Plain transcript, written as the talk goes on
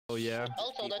Oh yeah.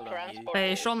 Also the transport.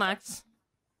 Hey, Shawnax.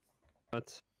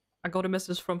 What? I got a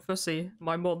message from Fuzzy,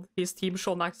 my mod. He's team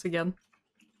Shawnax again.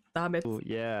 Damn it. Oh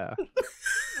yeah.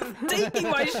 Taking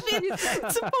my shit!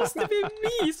 It's supposed to be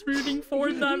me he's rooting for,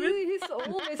 damn it. He's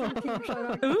always on Team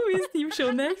Shawnax. Oh, he's team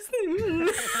Shawnax.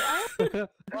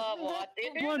 Well, what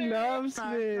did you One do? loves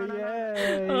me,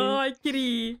 yay! Oh, I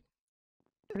kitty.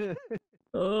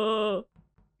 Oh.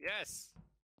 Yes.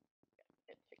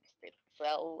 It fixed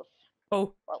itself.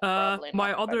 Oh, Well, probably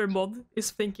my not, other but mod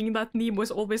is thinking that Nemo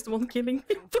is always the one killing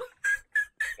people.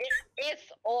 it is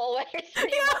always Nemo.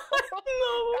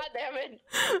 No. God damn it.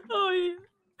 Oh,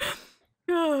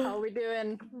 How yeah. are we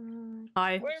doing?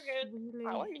 Hi. We're good.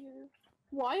 How are you?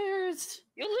 Wires.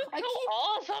 You look I so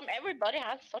keep- awesome. Everybody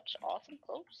has such awesome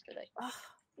clothes today.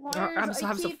 Wires.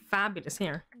 I'm so fabulous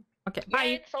here. Okay, Yeah, bye.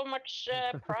 it's so much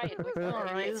pride with the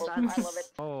Alright, people. I that's- love it.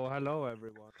 Oh, hello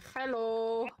everyone.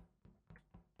 Hello.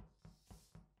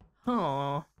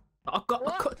 Oh.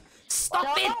 What? Stop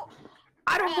No. it!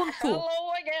 I don't want to.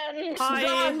 Hello again.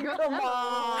 Hi. Come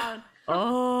on.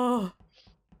 Oh.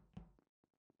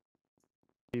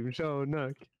 Team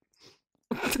Shawnax.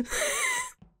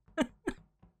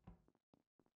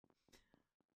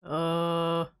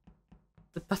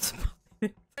 But that's about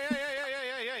it.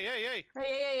 Hey.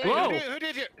 Hey. Whoa. Who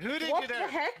did you? Who did What you the there?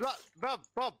 heck?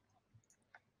 Bob.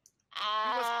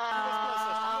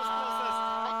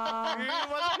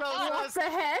 What the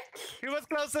heck? He was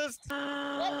closest.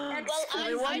 Well,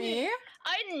 Me?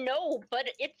 I know, but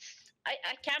it's I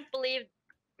can't believe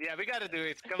Yeah, we gotta do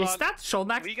it. Come Is on. that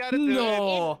Shawnax? We gotta do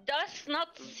No. it does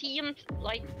not seem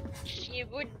like she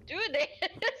would do this.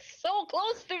 So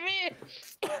close to me.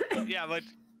 Yeah, but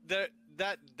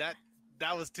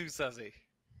that was too sussy.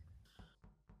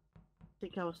 I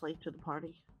think I was late to the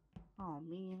party. Oh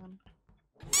man.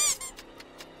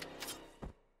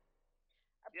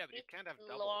 Yeah, but you can't have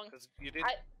double Long. because you did.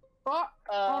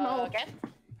 Oh no. Okay.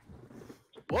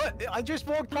 What? I just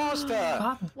walked past her.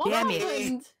 God What damn it.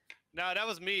 happened? No, that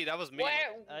was me. That was me.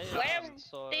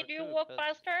 Where did you walk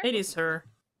past her? It is her.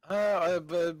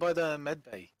 By the med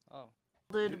bay. Oh.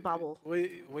 Lid bubble.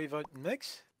 We vote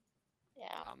next? Yeah.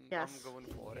 Yes. I'm going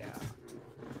for it.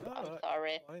 I'm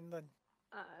sorry. Fine then.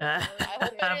 I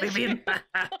hope it is. We win.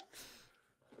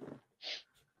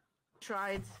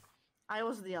 Tried. I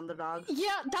was the underdog.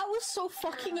 Yeah, that was so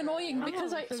fucking annoying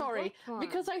because I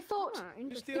because I thought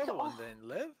Who's the other one then,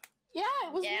 Liv? yeah,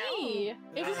 it was Yeah. me.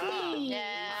 It was me.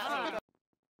 Yeah. I'm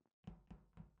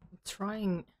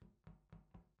trying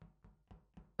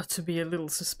to be a little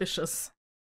suspicious,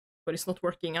 but it's not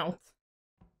working out.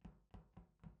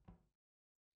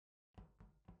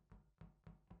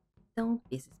 Don't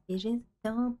be suspicious,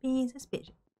 don't be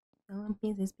suspicious. Don't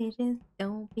be suspicious,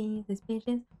 don't be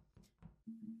suspicious.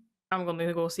 I'm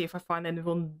gonna go see if I find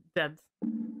anyone dead.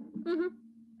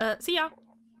 See ya!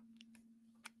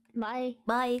 Bye.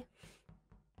 Bye!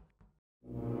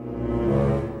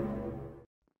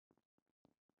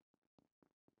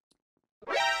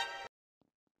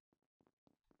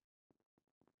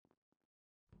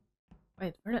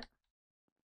 Wait, where did...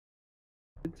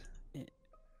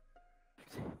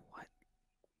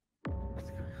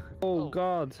 Oh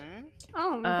god.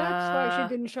 Oh, that's why she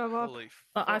didn't show up. Holy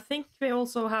I think we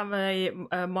also have a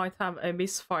might have a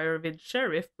misfire with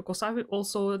Sheriff, because I will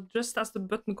also, just as the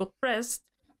button got pressed,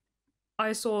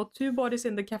 I saw two bodies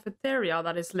in the cafeteria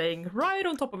that is laying right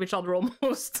on top of each other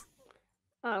almost.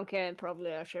 Okay,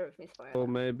 probably a sheriff misfire. Or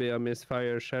maybe a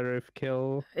misfire sheriff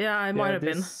kill. Yeah, it might have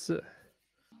been. this,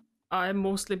 I've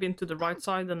mostly been to the right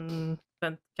side and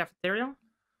then cafeteria.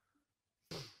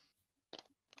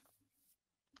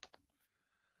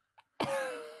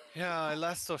 Yeah, I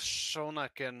last saw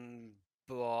Shonak and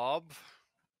Bob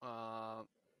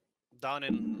down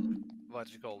in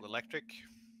what you call electric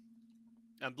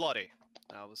and bloody.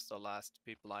 That was the last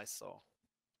people I saw.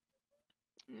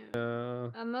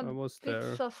 I'm I a was bit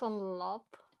there. sus on Lop.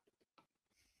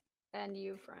 And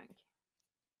you, Frank.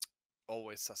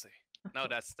 Always sussy. No,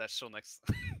 that's Shonak's.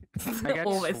 I got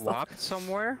Always swapped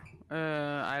somewhere.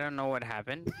 I don't know what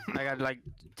happened. I got like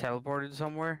teleported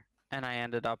somewhere, and I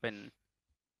ended up in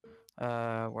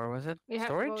where was it? We have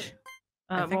to Storage? vote.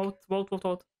 I think-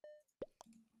 Vote.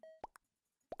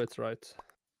 That's right.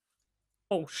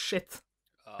 Oh shit.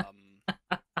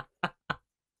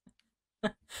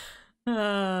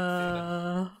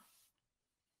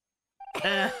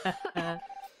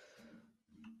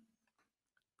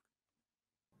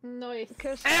 Noise.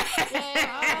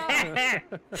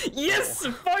 Yes,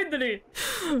 finally.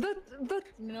 But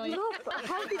Lop,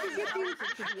 how did you get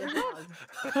into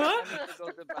Huh?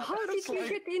 How did you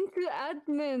get into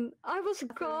admin? I was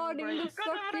guarding the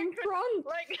fucking front.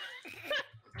 Like,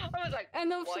 was like,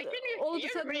 And of, why can you all of a hear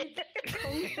sudden, me?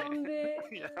 come from the.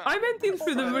 I went in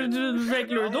through the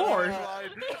regular door.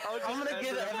 I'm gonna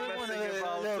give everyone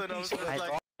a little piece of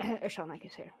advice. Shanak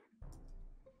is here.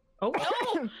 Oh,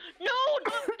 No,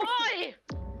 don't buy!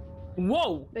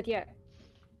 whoa! But yeah,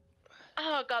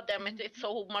 Oh, god damn it, it's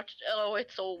so much. Oh,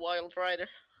 it's so wild, Ryder.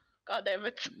 God damn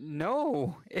it.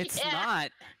 No, it's Yeah.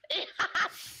 not. It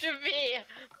has to be!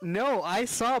 No, I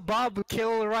saw Bob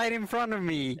kill right in front of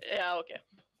me. Yeah, okay.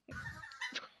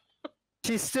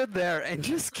 She stood there and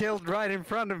just killed right in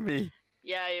front of me.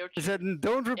 Yeah, you're She said,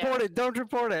 "Don't report it. Don't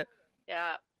report it."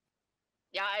 Yeah.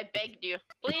 Yeah, I begged you.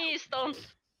 Please don't.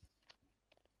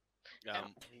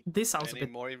 This sounds a Any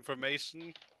bit. more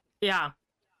information? Yeah.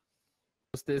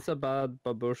 Was this about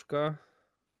Babushka?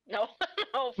 No,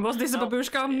 no. Was this a no.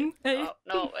 babushka? Hey.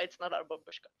 No, it's not our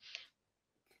babushka.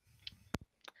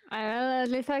 at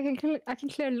least I can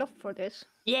clear loft for this.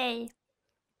 Yay!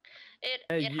 It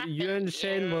happened You and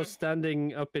Shane in... was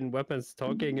standing up in weapons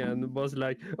talking and was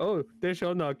like, "Oh, there's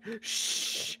Shonak."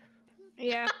 Shh.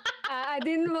 Yeah, I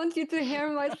didn't want you to hear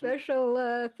my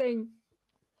special thing.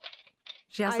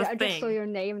 She has I a just saw thing. your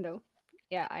name though.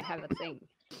 Yeah, I have a thing.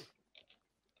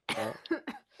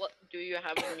 What, do you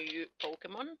have a new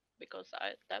Pokemon? Because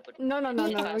that would... No.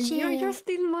 Yeah. You're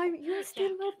still my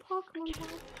Pokemon. Dad.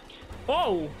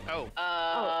 Oh!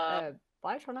 Oh,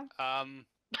 Bye, Shanak.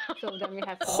 So then we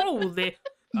have. Holy!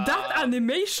 That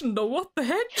animation though, what the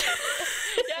heck?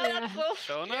 Yeah, that's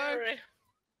so Shona? scary.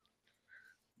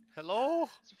 hello.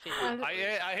 Uh,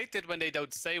 I hate it when they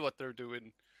don't say what they're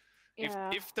doing. Yeah.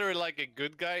 If they're like a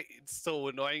good guy, it's so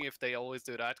annoying if they always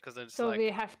do that because it's So like, we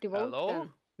have to vote hello? then.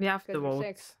 We have to 'cause we're vote.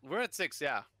 6. we're at 6,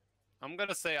 yeah. I'm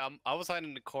gonna say I was hiding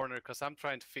in the corner because I'm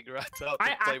trying to figure out how to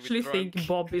I play actually with think drunk.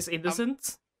 Bob is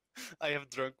innocent. I have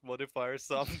drunk modifiers,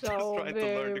 so I'm just So trying to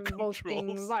learn the we're voting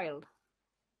controls. wild.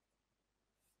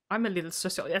 I'm a little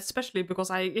stressed, especially because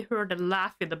I heard a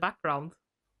laugh in the background.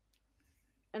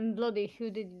 And Bloody, who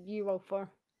did you vote for?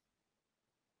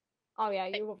 Oh yeah,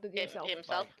 you voted yourself.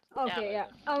 Himself. Okay, yeah.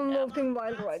 I'm Yeah. voting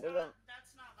wild rider then.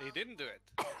 He didn't do it.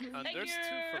 And Thank there's 2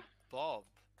 you. for Bob.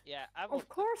 Yeah, I Of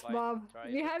course, Bob.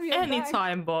 Right. We have your back.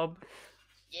 Anytime, Bob.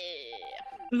 Yeah.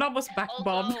 Love us back,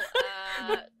 Bob.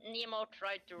 Also, Nemo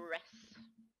tried to rest.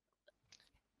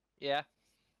 Yeah.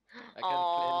 I can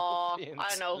Oh, clean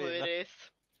I know who clean it up. is.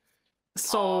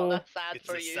 So, Oh, that's sad It's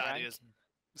for the you. saddest.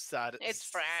 It's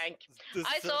Frank. The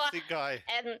I saw- sassy guy.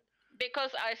 And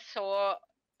because I saw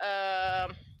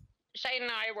Shane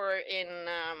and I were in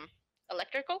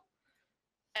electrical,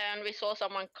 and we saw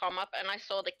someone come up, and I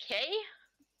saw the K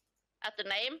at the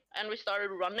name, and we started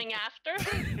running after,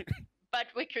 but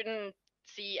we couldn't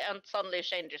see, and suddenly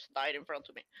Shane just died in front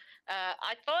of me.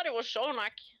 I thought it was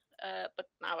Shonak, but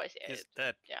now I see He's it.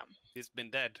 dead. Yeah. He's been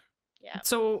dead. Yeah.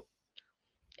 so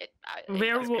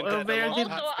where He's been dead where a long did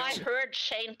time. Also, I heard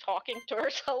Shane talking to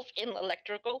herself in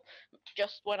electrical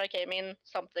just when I came in.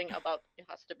 Something about it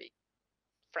has to be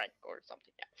Frank or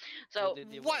something. Yeah. So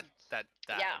Did you What? vote? That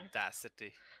Yeah.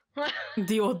 audacity.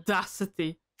 the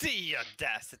audacity? The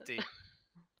audacity.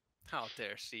 How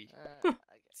dare she I guess.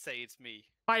 say it's me?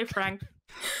 Hi, Frank.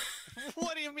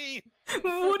 What do you mean?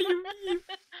 What do you mean?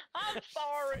 I'm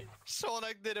sorry.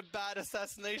 Shonak did a bad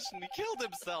assassination. He killed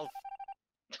himself.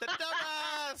 The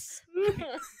dumbass!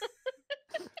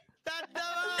 That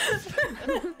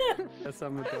dumbass! Yes,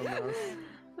 I'm a dumbass.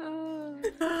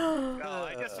 No,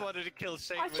 I just wanted to kill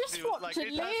Shane I with just you. want Like, to it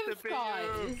has live, to be you.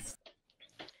 guys.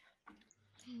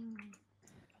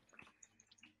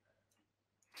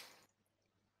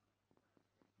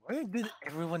 Why did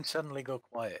everyone suddenly go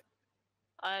quiet?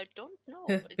 I don't know.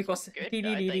 But it's Because not good, I think.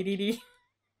 dee-dee-dee-dee-dee-dee.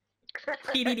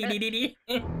 Dee-dee-dee-dee-dee-dee.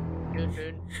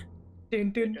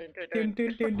 Dun, dun, dun,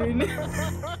 dun, dun, dun.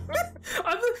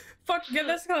 I'm fucking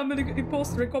let's come and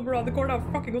imposter come around the corner.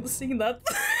 I'm fucking going to sing that.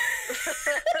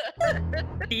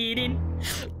 Dee-dee.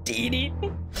 Dee-dee.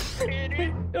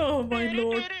 Oh my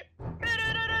lord.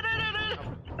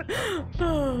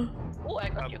 Oh, I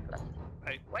got you.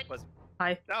 I Wait. was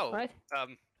Hi. no. What?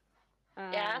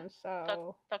 Yeah,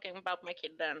 So Talking about my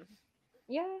kid then.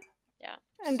 yeah. Yeah.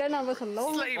 And then I was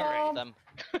alone. Slavery. Them.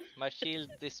 My shield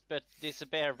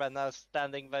disappeared when I was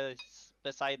standing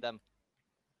beside them.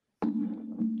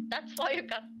 That's why you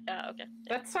got. Yeah, okay.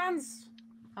 That sounds.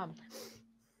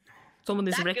 Someone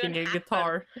is That wrecking could a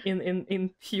guitar in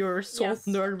pure salt Yes.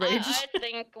 nerd rage. I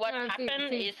think what happened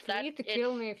is that free to it's,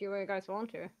 kill me if you guys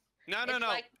want to. No, It's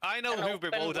like I know an who we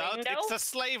open rolled out. window. It's a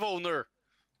slave owner.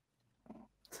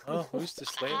 Oh, who's the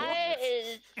slave?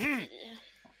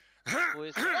 Who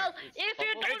is Well, it's if you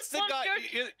Bubble. don't It's the want guy.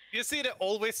 your... You see the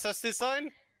always sus sign?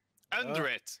 Under Oh.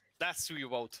 it. That's who you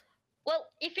vote. Well,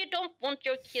 if you don't want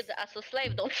your kid as a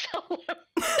slave, don't sell him.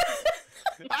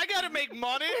 I gotta make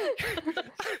money.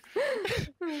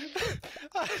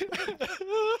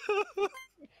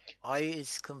 I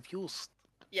is confused.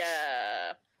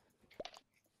 Yeah.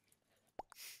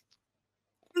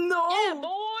 No! Yeah,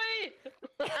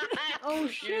 boy! Oh,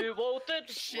 shit. You voted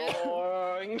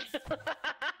wrong.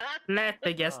 Let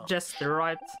me guess, Oh. Jester,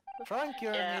 right? Frank,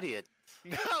 you're Yeah. an idiot.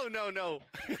 No.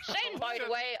 Shane, by the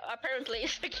way, apparently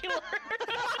is the killer.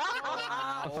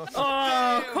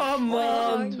 Oh, come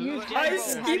on! you I did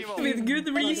skipped have with to. good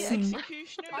reason.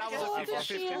 That was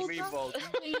a 50-50 revolt.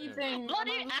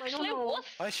 Bloody actually was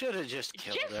I should have just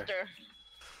killed her. Jester.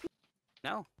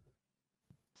 No.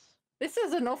 This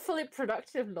is an awfully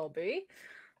productive lobby.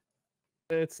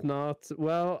 It's not.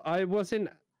 Well, I was in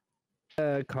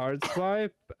card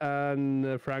swipe,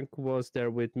 and Frank was there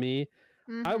with me.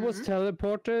 I was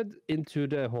teleported into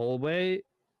the hallway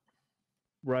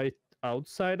right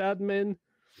outside admin,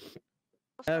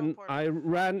 and I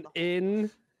ran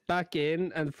back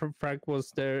in, and Frank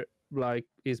was there, like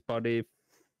his body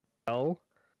fell,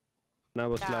 and I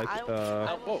was like,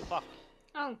 Oh fuck.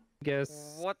 Oh.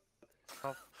 guess. What?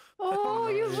 Oh,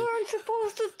 you weren't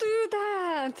supposed to do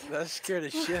that. That scared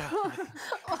the shit out of me.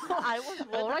 I was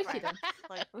with Alrighty Frank. then.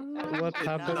 Like, What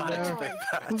happened Not there? expect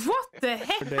that. What the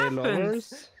heck Were they happened?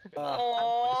 lovers?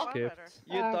 Oh, Skipped.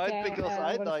 You died because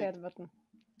I died.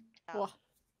 yeah.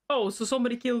 Oh, so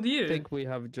somebody killed I you? think we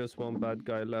have just one bad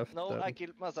guy left. No, then. I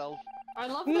killed myself. I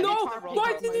love No,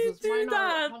 why did you do Mine are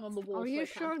that? hung on the wall, Are so you I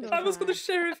sure can't though? do I was gonna it.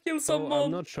 sheriff kill Oh, someone.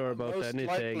 I'm not sure about Most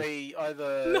anything. likely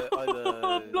either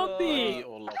Bloody. Bloody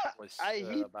or Love was I a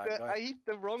hit bad guy. I hit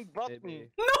the wrong button. Maybe.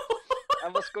 No! I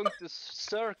was going to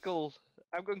circle.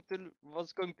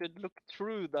 Was going to look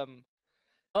through them.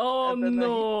 Oh And then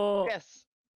no! Yes.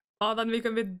 Ah, then we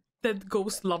can be dead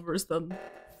ghost lovers then.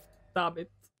 Damn it.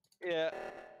 Yeah.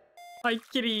 Hi,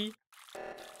 kitty.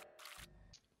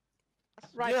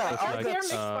 Right, Yeah, That's I like, got,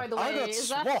 Pyramid, by the I way, got is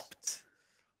that... swapped.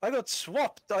 I got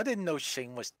swapped. I didn't know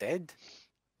Shane was dead.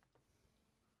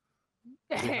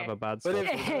 We have a bad But swap.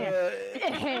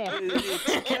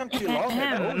 it can't be long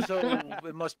ago, so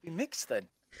it must be mixed then.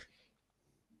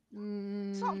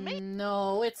 not me.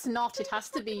 No, it's not. It has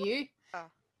to be you.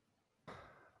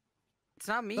 It's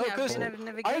not me. No, I've 'cause been in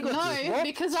the I game. got No, swapped.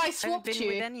 because I I haven't swapped been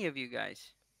with you. any of you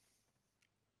guys.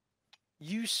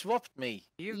 You swapped me.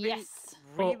 You've Yes.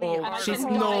 been really Uh-oh, hard she's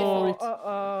on me. no.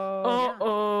 Uh-oh.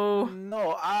 Uh-oh.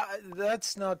 No,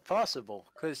 that's not possible,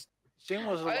 because Shane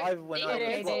was alive when I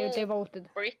was swapped. They voted.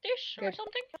 British or Good.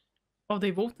 something? Oh,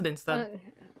 they voted instead.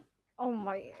 Oh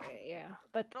my, yeah.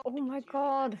 But, oh my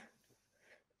god.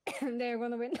 They're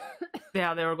gonna win.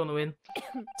 Yeah, they are gonna win.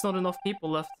 It's not enough people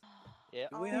left. Yeah.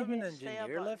 Do we have an Stay up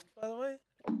engineer on- left, by the way?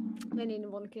 They need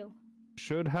one kill.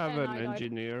 Should have And an I died.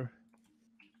 engineer.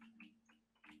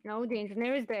 No, the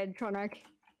engineer is dead, Tronak.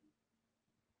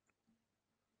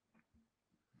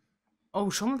 Oh,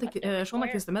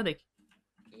 Shonak is the medic.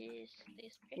 Is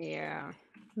this Yeah.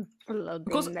 Bloody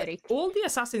Because medic. all the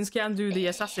assassins can do the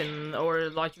assassin, or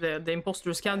like the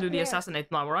imposters can do the Yeah.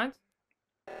 assassinate now, right?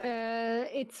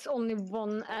 It's only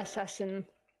one assassin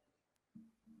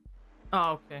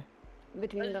Ah, okay.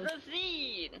 between them.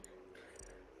 Assassin!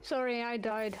 Sorry, I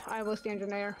died. I was the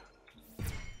engineer.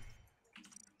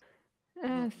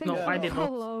 Thanks No, for I the did not.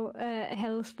 follow,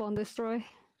 Hellspawn Destroy.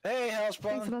 Hey, Thanks for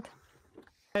Hellspawn! that.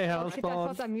 Hey, Oh, shit, I Hellspawn.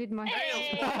 thought I muted my...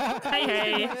 Hey,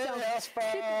 hey. Hey,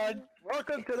 Hellspawn!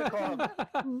 Welcome to the club!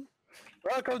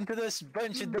 Welcome to this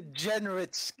bunch of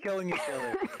degenerates killing each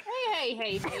other.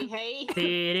 Hey.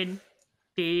 Didn't.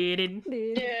 Didn't.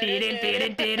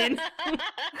 Didn't.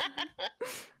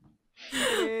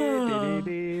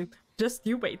 Just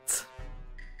you wait.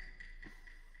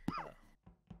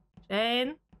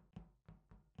 Shane?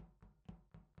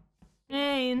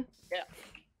 Shane? Yeah.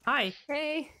 Hi.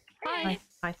 Hey, Hi.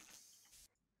 Hi.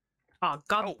 Oh,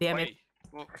 god damn it.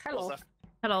 Hello.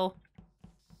 Hello.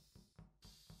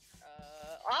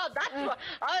 Oh, that's what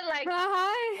I was like.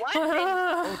 hi. What?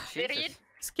 Oh, Did he Jesus.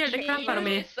 Scared the crap out of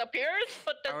me. his appearance,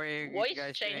 but How are the you voice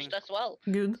guys changed doing? as well.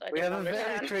 Good. So I We don't have a very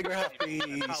understand.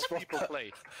 trigger-happy How swap. people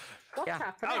play. What's Yeah.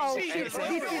 happening? Oh see, shit, it's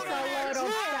this is a lot of Stop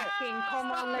stacking.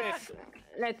 Come on,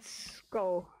 let's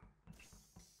go.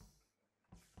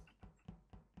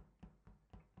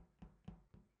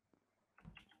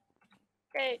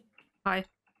 Okay. Hi.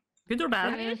 Good or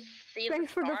bad? Have you seen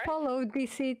Thanks for the stars? follow,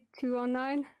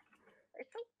 DC209.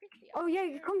 It's so pretty. Oh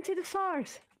yeah, come to the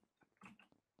stars.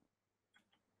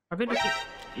 Are we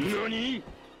looking?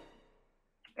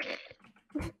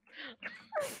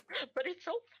 But it's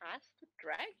so fast to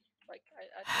drag. Like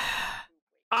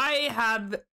I I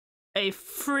have a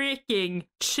freaking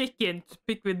chicken to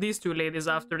pick with these two ladies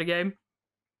after the game.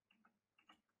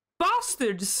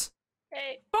 Bastards!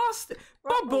 Hey. Bastard!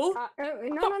 Bubble!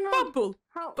 No. Bubble!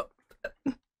 How?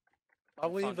 Are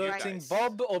we On you voting guys.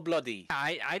 Bob or Bloody?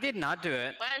 I did not do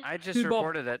it. When? I just Do Bob.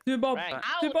 reported it. Do Bob. Right.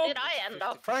 How Do Bob. did I end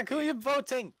up? Frank, who are you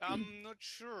voting? I'm not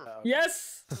sure.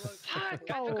 Yes! Fuck,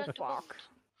 I Oh forgot to vote. fuck.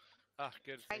 Ah,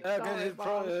 good. Sorry,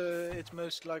 Bob. It's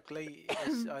most likely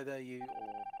it's either you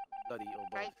or Bloody or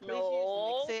Right, both. please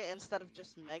No. use mix it instead of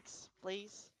just mix,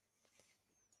 please.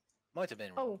 Might have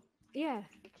been wrong. Oh, yeah.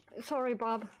 Sorry,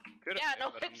 Bob. Could have Yeah, been,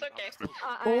 no, but it's I'm okay. still-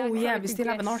 Oh, yeah, tried we to still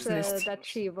have an guess, arsonist. That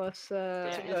she was. no,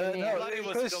 Bloody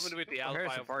was Chris- coming with the Here's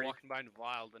alibi the of party. walking behind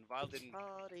Wild, and Wild didn't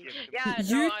Bloody. give him Yeah,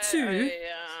 You no, two? true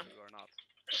or not.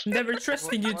 Never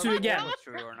trusting you two again.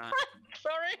 True or not?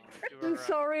 Sorry. You I'm were,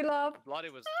 sorry, love. Bloody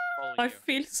was following I you.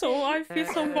 feel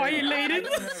so violated.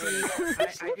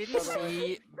 I didn't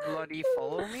see Bloody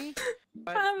follow me.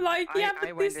 But I'm like, yeah, I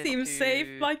but went this seems into-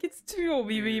 safe. Like, it's two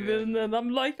of you to, even. And I'm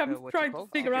like, I'm what's it trying to called?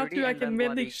 figure out Security, who I and can then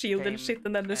medic Bloody shield and came, shit.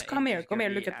 And then just come into here, look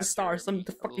security at the after stars. I'm me,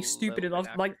 the a fucking little stupid bit enough.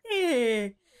 after. Like, eh.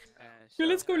 So,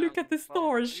 Let's go look at the Well,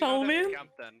 stars, shall you we? don't have to camp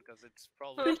then, 'cause it's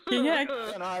probably Freaking heck. No,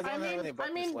 I don't I have any mean,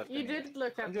 buttons left you in here. did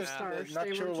look at I'm the just stars. not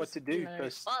they sure were what just, to do you know,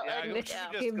 because Well, yeah, you let's should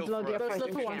yeah. just give go Bloody for a it. those fighting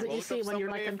little ones that you Both see of when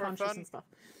you're like somebody for unconscious fun? and stuff.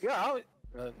 yeah.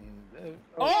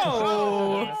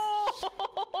 Oh!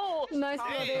 Oh! Nice,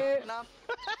 Hey. Bloody. Enough.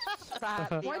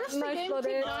 Sad. Why does the Nice game Bloody.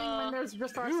 keep dying when there's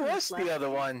just Who arsonists was left? the other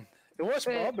one? It was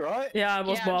Bob, right? Yeah, it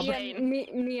was Yeah, Bob. yeah. Yeah,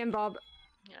 me and Bob.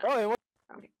 Oh, it was.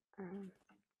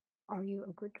 Are you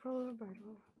a good roller or bad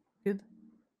roller? Good.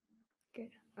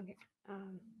 Good. Okay.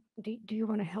 Do you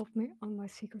want to help me on my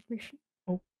secret mission?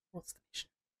 What's the mission?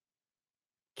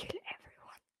 Kill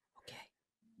everyone.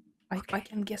 Okay. I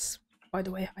can guess. By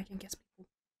the way, I can guess people.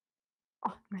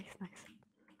 Oh, nice.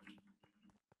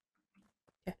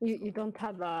 Yeah. You don't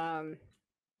have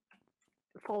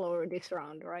follower this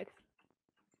round, right?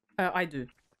 I do.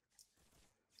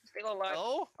 Still alive.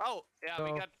 Oh? Oh, yeah,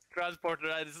 we Oh. got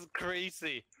transported. This is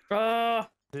crazy. Uh,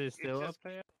 Is it still just- up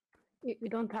there? You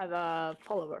don't have a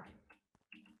follower.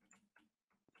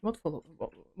 what follow?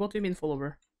 What do you mean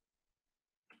follower?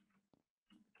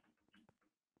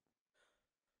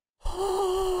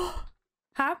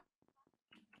 Huh?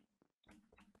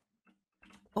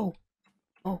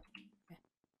 Oh.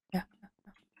 Yeah.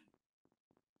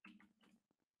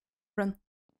 Run.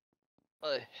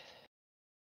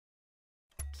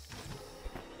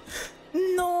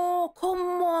 No, come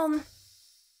on.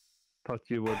 Thought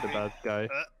you were the bad guy.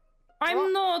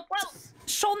 I'm not. Well,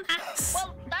 Sean Axe.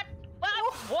 well,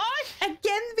 what?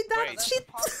 Again with that Wait. shit.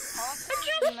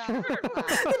 No.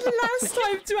 The last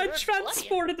time too, I You're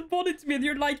transported the body to me and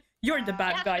you're like, you're the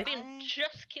bad Yeah, guy. I've been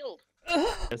just killed.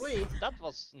 Yes. Wait, that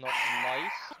was not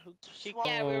nice. She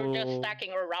Yeah, we were just Oh.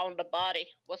 stacking around the body.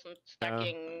 Wasn't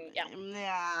stacking. Yeah.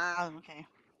 Yeah, okay.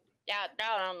 Yeah,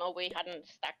 no, we hadn't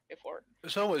stacked before.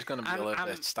 There's always going to be a I'm- little I'm-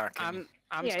 bit stacking. I'm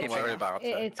Yeah, Don't skipping. worry about it.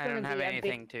 It's I gonna don't have be a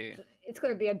anything bit. to. It's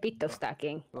gonna be a bit of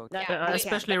stacking. vote. Yeah, Uh, but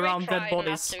especially we around dead tried not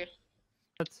bodies. to.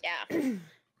 That's Yeah.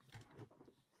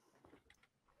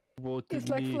 voted It's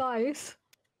like me. flies.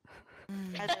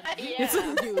 I didn't- Yeah.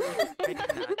 I did not.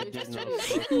 I did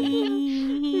not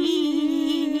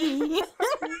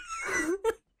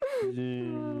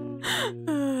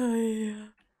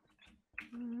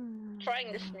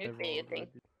Trying the Snoopy, you think?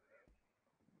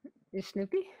 Is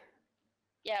Snoopy?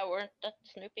 Yeah, weren't that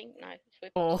snooping? No,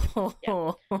 sweeping.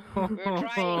 Oh. We're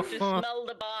trying to smell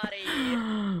the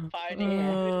body. Finding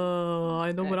it.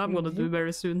 I know what I'm gonna do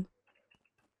very soon.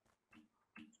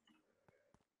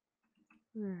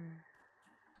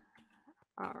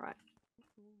 All right.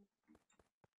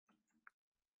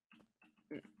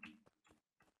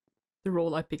 The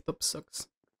role I picked up sucks.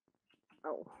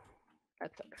 Oh,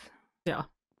 that sucks. Yeah.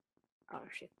 Oh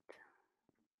shit.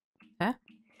 Huh?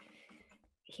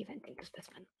 He went into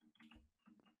specimen.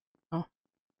 Oh.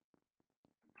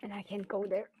 And I can't go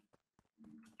there.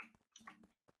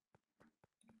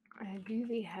 Do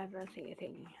we have a thingy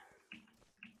thing?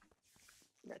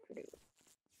 That we do.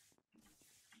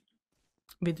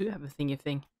 We do have a thingy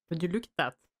thing. Would you look at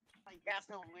that? Like, it's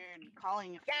so weird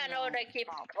calling a Yeah, no, female they keep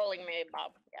Bob. calling me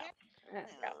Bob. Yeah.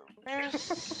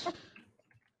 There's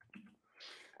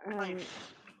like,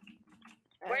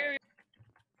 Where?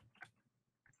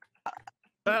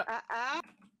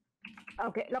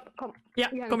 Okay, look, come. Yeah,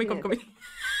 You haven't come in, seen come it. in.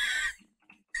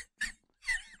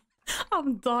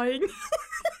 I'm dying.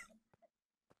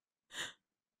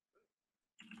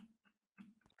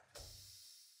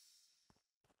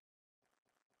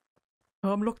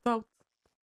 I'm locked out.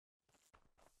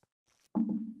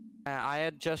 I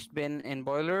had just been in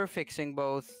boiler fixing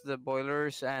both the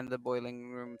boilers and the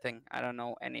boiling room thing. I don't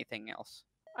know anything else.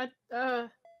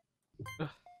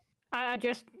 I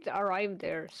just arrived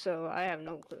there, so I have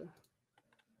no clue.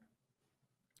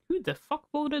 Who the fuck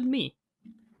voted me?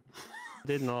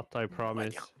 Did not, I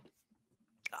promise.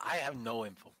 I have no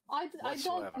info. I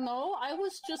don't know. I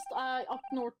was just up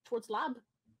north towards lab.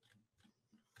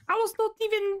 I was not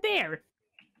even there.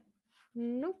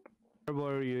 Nope. Where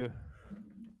were you?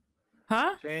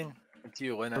 Huh? Shane, it's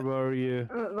you, Where innit? were you?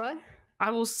 What?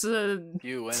 I was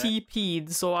You, innit?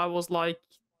 TP'd, so I was like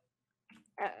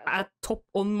at top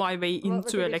on my way what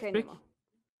into did you say, electric. Nemo?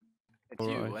 It's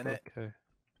you, Alright, innit? okay.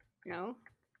 No.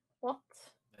 What?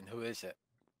 And who is it?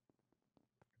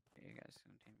 You guys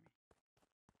continue.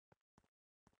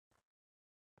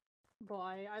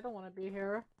 Boy, I don't want to be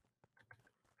here.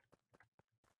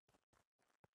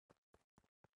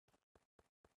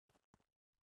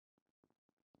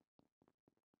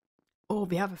 Oh,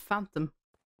 we have a phantom.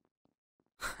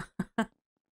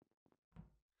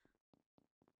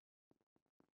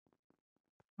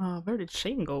 Where did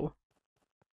Shane go?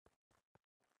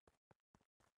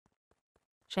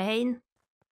 Shane?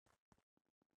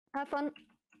 Have fun.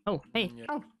 Oh, hey. Yeah.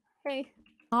 Oh, hey.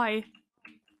 Hi.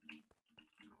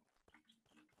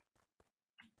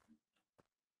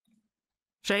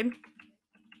 Shane?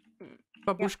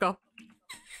 Babushka.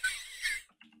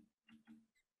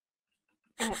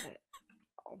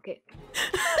 Okay.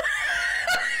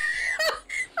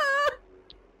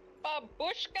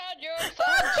 Babushka, you're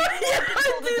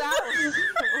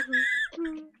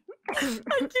I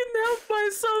couldn't help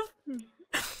myself.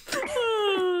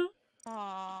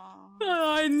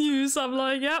 I knew, so I'm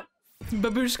like, yep.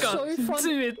 Babushka, So fun.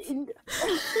 do it.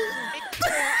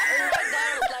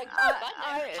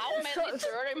 How many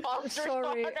third imposters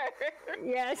sorry. are there?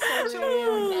 Yeah, sorry.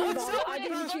 I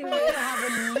didn't You really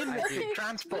have unlimited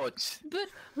transports. But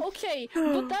okay,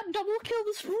 but that double kill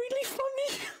was really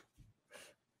funny.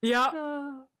 Yeah,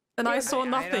 and I saw I don't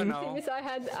nothing. know. Thing is, I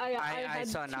had I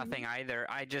saw nothing either.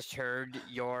 I just heard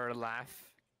your laugh.